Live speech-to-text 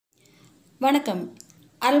வணக்கம்.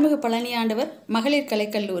 அருள்மிகு பழனியாண்டவர் மகளிர்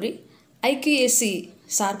கலைக்கல்லூரி ஐக்கியூஎஸ்சி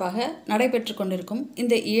சார்பாக நடைபெற்று கொண்டிருக்கும்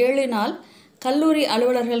இந்த 7 நாள் கல்லூரி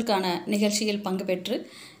அலுவலர்களுக்கான நிகழ்ச்சியில் பங்கு பெற்று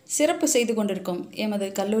சிறப்பு செய்து கொண்டிருக்கும் எமது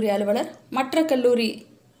கல்லூரி அலுவலர் மற்ற கல்லூரி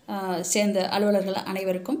சேர்ந்த அலுவலர்கள்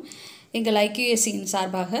அனைவருக்கும் எங்கள் ஐக்கியூஎஸ்சியின்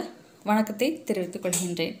சார்பாக வணக்கத்தை தெரிவித்துக்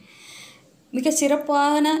கொள்கின்றேன். மிக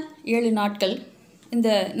சிறப்பான 7 நாட்கள் இந்த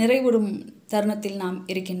நிறைவுறும் தருணத்தில் நாம்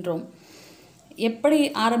இருக்கின்றோம். எப்படி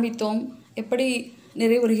ஆரம்பித்தோம், எப்படி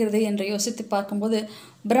நிறைவுறுகிறது என்று யோசித்து பார்க்கும்போது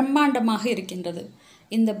பிரம்மாண்டமாக இருக்கின்றது.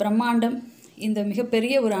 இந்த பிரம்மாண்டம், இந்த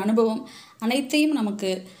மிகப்பெரிய ஒரு அனுபவம் அனைத்தையும்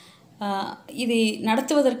நமக்கு இதை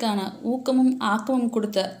நடத்துவதற்கான ஊக்கமும் ஆக்கமும்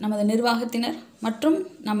கொடுத்த நமது நிர்வாகத்தினர் மற்றும்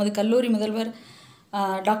நமது கல்லூரி முதல்வர்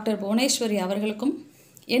டாக்டர் புவனேஸ்வரி அவர்களுக்கும்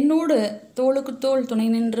என்னோடு தோளுக்கு தோள் துணை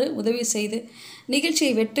நின்று உதவி செய்து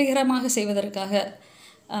நிகழ்ச்சியை வெற்றிகரமாக செய்வதற்காக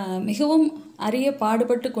மிகவும் அரிய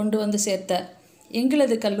பாடுபட்டு கொண்டு வந்து சேர்த்த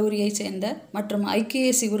எங்களது கல்லூரியை சேர்ந்த மற்றும்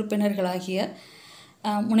ஐக்கியூஎஸ்சி உறுப்பினர்களாகிய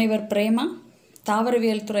முனைவர் பிரேமா,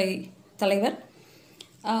 தாவரவியல் துறை தலைவர்,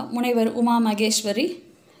 முனைவர் உமா மகேஸ்வரி,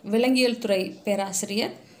 விலங்கியல் துறை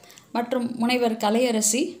பேராசிரியர் மற்றும் முனைவர்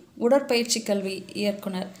கலையரசி, உடற்பயிற்சி கல்வி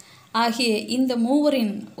இயக்குனர் ஆகிய இந்த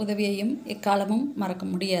மூவரின் உதவியையும் எக்காலமும் மறக்க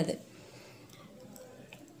முடியாது.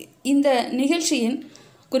 இந்த நிகழ்ச்சியின்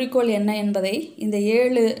குறிக்கோள் என்ன என்பதை இந்த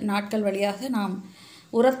 7 நாட்கள் வழியாக நாம்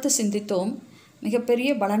உரத்து சிந்தித்தோம்.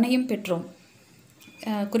 மிகப்பெரிய பலனையும் பெற்றோம்.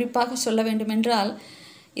 குறிப்பாக சொல்ல வேண்டுமென்றால்,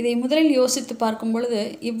 இதை முதலில் யோசித்து பார்க்கும் பொழுது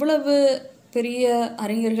இவ்வளவு பெரிய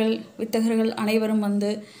அறிஞர்கள், வித்தகர்கள் அனைவரும் வந்து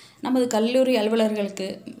நமது கல்லூரி அலுவலர்களுக்கு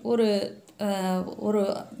ஒரு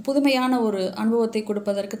புதுமையான ஒரு அனுபவத்தை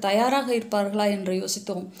கொடுப்பதற்கு தயாராக இருப்பார்களா என்று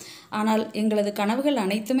யோசித்தோம். ஆனால் எங்களது கனவுகள்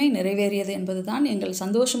அனைத்துமே நிறைவேறியது என்பதுதான் எங்கள்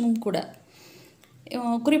சந்தோஷமும் கூட.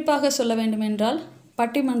 குறிப்பாக சொல்ல வேண்டுமென்றால்,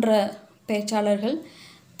 பட்டிமன்ற பேச்சாளர்கள்,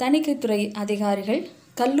 தணிக்கைத்துறை அதிகாரிகள்,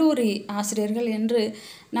 கல்லூரி ஆசிரியர்கள் என்று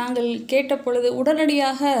நாங்கள் கேட்ட பொழுது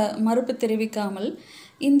உடனடியாக மறுப்பு தெரிவிக்காமல்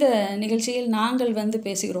இந்த நிகழ்ச்சியில் நாங்கள் வந்து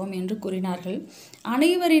பேசுகிறோம் என்று கூறினார்கள்.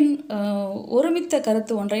 அனைவரின் ஒருமித்த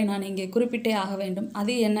கருத்து ஒன்றை நான் இங்கே குறிப்பிட்டே ஆக வேண்டும்.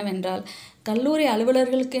 அது என்னவென்றால், கல்லூரி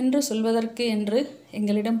அலுவலர்களுக்கென்று சொல்வதற்கு என்று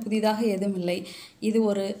எங்களிடம் புதிதாக எதுவும் இல்லை. இது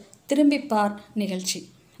ஒரு திரும்பிப்பார் நிகழ்ச்சி.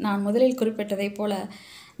 நான் முதலில் குறிப்பிட்டதைப் போல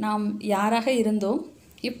நாம் யாராக இருந்தோம்,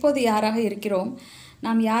 இப்போது யாராக இருக்கிறோம்,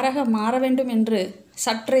 நாம் யாராக மாற வேண்டும் என்று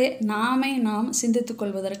சற்றே நாம் சிந்தித்து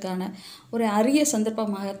கொள்வதற்கான ஒரு அரிய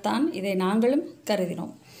சந்தர்ப்பமாகத்தான் இதை நாங்களும்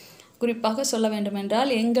கருதினோம். குறிப்பாக சொல்ல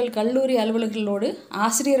வேண்டுமென்றால், எங்கள் கல்லூரி அலுவலர்களோடு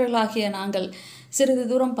ஆசிரியர்களாகிய நாங்கள் சிறிது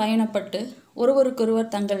தூரம் பயணப்பட்டு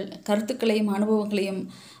ஒருவருக்கொருவர் தங்கள் கருத்துக்களையும் அனுபவங்களையும்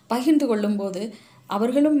பகிர்ந்து கொள்ளும்போது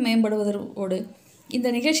அவர்களும் மேம்படுவதோடு இந்த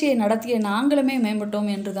நிகழ்ச்சியை நடத்திய நாங்களுமே மேம்பட்டோம்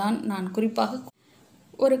என்றுதான் நான் குறிப்பாக.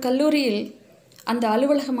 ஒரு கல்லூரியில் அந்த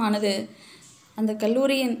அலுவலகமானது அந்த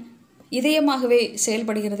கல்லூரியின் இதயமாகவே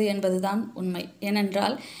செயல்படுகிறது என்பதுதான் உண்மை.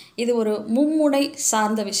 ஏனென்றால் இது ஒரு மும்முனை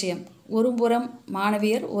சார்ந்த விஷயம். ஒருபுறம்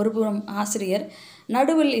மாணவியர், ஒருபுறம் ஆசிரியர்,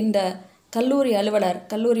 நடுவில் இந்த கல்லூரி அலுவலர்,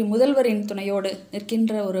 கல்லூரி முதல்வரின் துணையோடு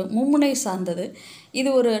நிற்கின்ற ஒரு மும்முனை சார்ந்தது. இது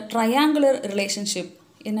ஒரு ட்ரையாங்குலர் ரிலேஷன்ஷிப்.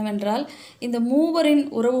 என்னவென்றால், இந்த மூவரின்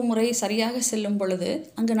உறவு முறை சரியாக செல்லும் பொழுது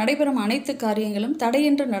அங்கு நடைபெறும் அனைத்து காரியங்களும்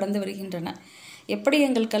தடையின்றி நடந்து வருகின்றன. எப்படி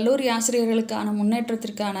எங்கள் கல்லூரி ஆசிரியர்களுக்கான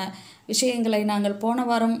முன்னேற்றத்திற்கான விஷயங்களை நாங்கள் போன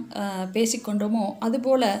வாரம் பேசிக்கொண்டோமோ,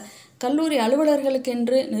 அதுபோல கல்லூரி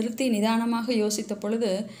அலுவலர்களுக்கென்று நிறுத்தி நிதானமாக யோசித்த பொழுது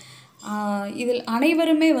இதில்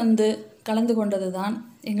அனைவருமே வந்து கலந்து கொண்டது தான்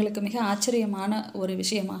எங்களுக்கு மிக ஆச்சரியமான ஒரு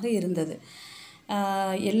விஷயமாக இருந்தது.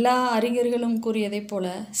 எல்லா அறிஞர்களும் கூறியதைப் போல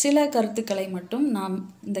சில கருத்துக்களை மட்டும் நாம்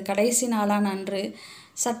இந்த கடைசி நாளான அன்று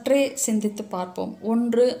சற்றே சிந்தித்து பார்ப்போம்.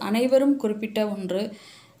 ஒன்று, அனைவரும் குறிப்பிட்ட ஒன்று,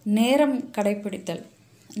 நேரம் கடைப்பிடித்தல்.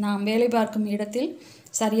 நாம் வேலை பார்க்கும் இடத்தில்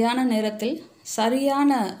சரியான நேரத்தில்,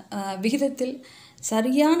 சரியான விகிதத்தில்,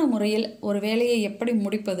 சரியான முறையில் ஒரு வேலையை எப்படி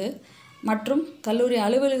முடிப்பது மற்றும் கல்லூரி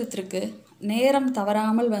அலுவலகத்திற்கு நேரம்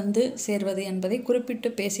தவறாமல் வந்து சேர்வது என்பதை குறிப்பிட்டு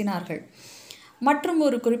பேசினார்கள். மற்றும்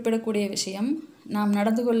ஒரு குறிப்பிடக்கூடிய விஷயம், நாம்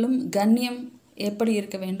நடந்து கொள்ளும் கண்ணியம் எப்படி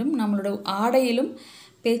இருக்க வேண்டும், நம்மளோட ஆடையிலும்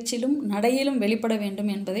பேச்சிலும் நடையிலும் வெளிப்பட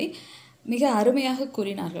வேண்டும் என்பதை மிக அருமையாக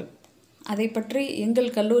கூறினார்கள். அதை பற்றி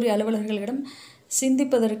எங்கள் கல்லூரி அலுவலர்களிடம்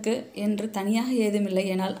சிந்திப்பதற்கு என்று தனியாக ஏதுமில்லை.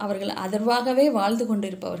 ஏனால் அவர்கள் அதற்காகவே வாழ்ந்து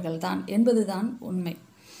கொண்டிருப்பவர்கள்தான் என்பதுதான் உண்மை.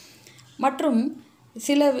 மற்றும்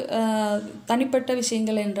சில தனிப்பட்ட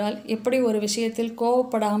விஷயங்கள் என்றால், எப்படி ஒரு விஷயத்தில்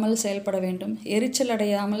கோபப்படாமல் செயல்பட வேண்டும், எரிச்சல்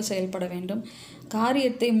அடையாமல் செயல்பட வேண்டும்,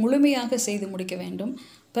 காரியத்தை முழுமையாக செய்து முடிக்க வேண்டும்,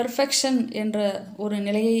 பெர்ஃபெக்ஷன் என்ற ஒரு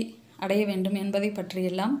நிலையை அடைய வேண்டும் என்பதை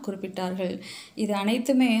பற்றியெல்லாம் குறிப்பிட்டார்கள். இது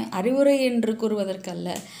அனைத்துமே அறிவுரை என்று கூறுவதற்கல்ல,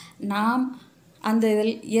 நாம் அந்த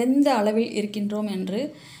இதில் எந்த அளவில் இருக்கின்றோம் என்று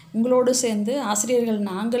உங்களோடு சேர்ந்து ஆசிரியர்கள்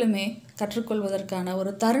நாங்களுமே கற்றுக்கொள்வதற்கான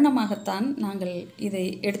ஒரு தருணமாகத்தான் நாங்கள் இதை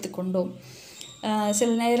எடுத்துக்கொண்டோம்.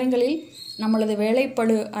 சில நேரங்களில் நம்மளது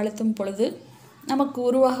வேலைப்பளு அழுத்தும் பொழுது நமக்கு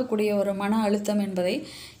உருவாகக்கூடிய ஒரு மன அழுத்தம் என்பதை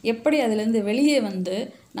எப்படி அதிலிருந்து வெளியே வந்து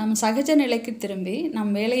நம் சகஜ நிலைக்கு திரும்பி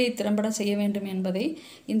நம் வேலையை திறம்பட செய்ய வேண்டும் என்பதை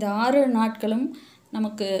இந்த 6 நாட்களும்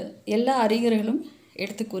நமக்கு எல்லா அறிஞர்களும்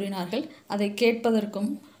எடுத்து கூறினார்கள். அதை கேட்பதற்கும்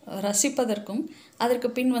ரசிப்பதற்கும் அதற்கு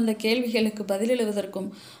பின் வந்த கேள்விகளுக்கு பதிலெழுவதற்கும்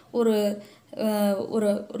ஒரு ஒரு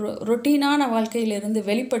ரொட்டீனான வாழ்க்கையிலிருந்து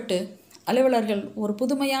வெளிப்பட்டு அலுவலர்கள் ஒரு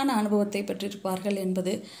புதுமையான அனுபவத்தை பெற்றிருப்பார்கள்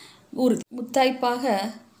என்பது உறுதி. முத்தாய்ப்பாக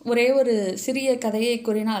ஒரே ஒரு சிறிய கதையை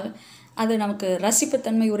கூறினால் அது நமக்கு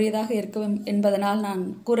ரசிப்புத்தன்மை உரியதாக இருக்கும் என்பதனால் நான்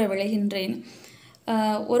கூற விளைகின்றேன்.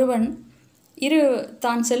 ஒருவன்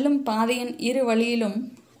தான் செல்லும் பாதையின் இரு வழியிலும்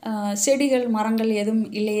செடிகள் மரங்கள் எதுவும்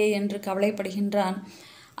இல்லையே என்று கவலைப்படுகின்றான்.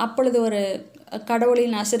 அப்பொழுது ஒரு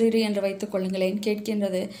கடவுளின் அசரீரி என்று வைத்துக் கொள்ளுங்களேன்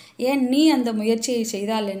கேட்கின்றது, ஏன் நீ அந்த முயற்சியை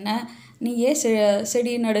செய்தால் என்ன, நீ ஏன்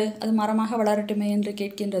செடி நடு, அது மரமாக வளரட்டுமே என்று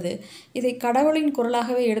கேட்கின்றது. இதை கடவுளின்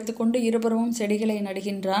குரலாகவே எடுத்துக்கொண்டு இருபுறமும் செடிகளை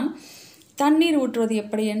நடுகின்றான். தண்ணீர் ஊற்றுவது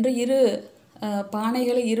எப்படி என்று 2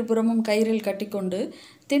 பானைகளை இருபுறமும் கயிறில் கட்டிக்கொண்டு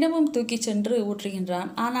தினமும் தூக்கி சென்று ஊற்றுகின்றான்.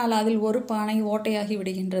 ஆனால் அதில் ஒரு பானை ஓட்டையாகி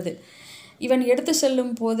விடுகின்றது. இவன் எடுத்து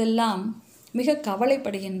செல்லும் போதெல்லாம் மிக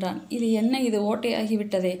கவலைப்படுகின்றான். இது என்ன, இது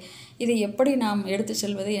ஓட்டையாகிவிட்டதே, இதை எப்படி நாம் எடுத்து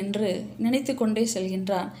செல்வது என்று நினைத்து கொண்டே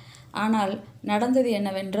செல்கின்றான். ஆனால் நடந்தது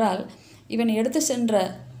என்னவென்றால், இவன் எடுத்து சென்ற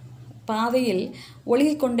பாதையில்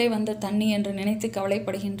ஒழுகிக்கொண்டே வந்த தண்ணி என்று நினைத்து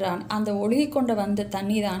கவலைப்படுகின்றான். அந்த ஒழுகிக்கொண்டு வந்த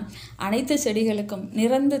தண்ணி தான் அனைத்து செடிகளுக்கும்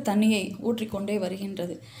நிரந்து தண்ணியை ஊற்றிக்கொண்டே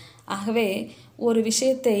வருகின்றது. ஆகவே ஒரு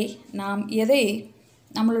விஷயத்தை நாம் எதை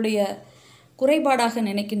நம்மளுடைய குறைபாடாக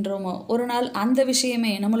நினைக்கின்றோமோ ஒரு நாள் அந்த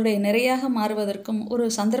விஷயமே நம்மளுடைய நிறையாக மாறுவதற்கும் ஒரு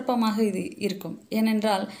சந்தர்ப்பமாக இது இருக்கும்.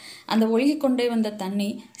 ஏனென்றால் அந்த ஒழுகிக்கொண்டே வந்த தண்ணி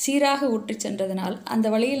சீராக ஊற்றி சென்றதனால் அந்த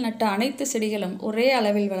வழியில் நட்ட அனைத்து செடிகளும் ஒரே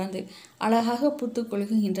அளவில் வளர்ந்து அழகாக பூத்து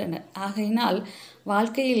கொள்கின்றன. ஆகையினால்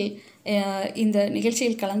வாழ்க்கையில் இந்த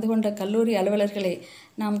நிகழ்ச்சியில் கலந்து கொண்ட கல்லூரி அலுவலர்களே,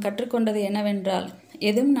 நாம் கற்றுக்கொண்டது என்னவென்றால்,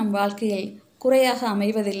 எதுவும் நம் வாழ்க்கையில் குறையாக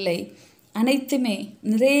அமைவதில்லை. அனைத்துமே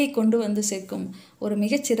நிறையை கொண்டு வந்து சேர்க்கும் ஒரு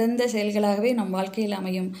மிகச்சிறந்த செயல்களாகவே நம் வாழ்க்கையில்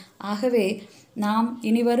அமையும். ஆகவே நாம்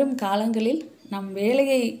இனிவரும் காலங்களில் நம்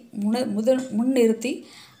வேலையை முன்னிறுத்தி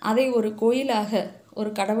அதை ஒரு கோயிலாக,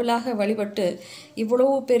 ஒரு கடவுளாக வழிபட்டு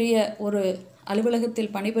இவ்வளவு பெரிய ஒரு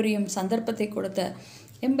அலுவலகத்தில் பணிபுரியும் சந்தர்ப்பத்தை கொடுத்த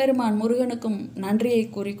எம்பெருமான் முருகனுக்கும் நன்றியை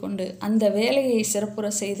கூறிக்கொண்டு அந்த வேலையை சிறப்புற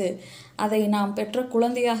செய்து அதை நாம் பெற்ற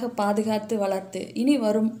குழந்தையாக பாதுகாத்து வளர்த்து இனி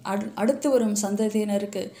வரும் அடுத்து வரும்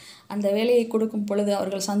சந்ததியினருக்கு அந்த வேலையை கொடுக்கும் பொழுது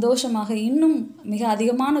அவர்கள் சந்தோஷமாக இன்னும் மிக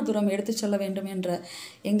அதிகமான தூரம் எடுத்து செல்ல வேண்டும் என்ற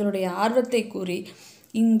எங்களுடைய ஆர்வத்தை கூறி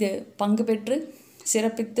இங்கு பங்கு பெற்று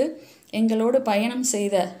சிறப்பித்து எங்களோடு பயணம்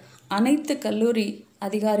செய்த அனைத்து கல்லூரி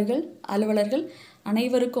அதிகாரிகள் அலுவலர்கள்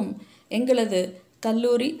அனைவருக்கும் எங்களது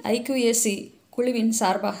கல்லூரி IQAC குழுவின்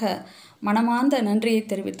சார்பாக மனமார்ந்த நன்றியை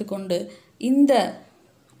தெரிவித்துக்கொண்டு இந்த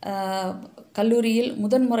கல்லூரியில்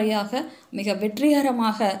முதன்முறையாக மிக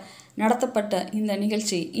வெற்றிகரமாக நடத்தப்பட்ட இந்த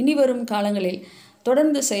நிகழ்ச்சி இனிவரும் காலங்களில்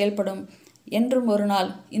தொடர்ந்து செயல்படும். என்றும் ஒரு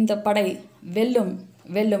நாள் இந்த படை வெல்லும்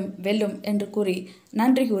வெல்லும் வெல்லும் என்று கூறி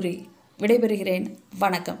நன்றி கூறி விடைபெறுகிறேன்.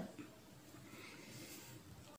 வணக்கம்.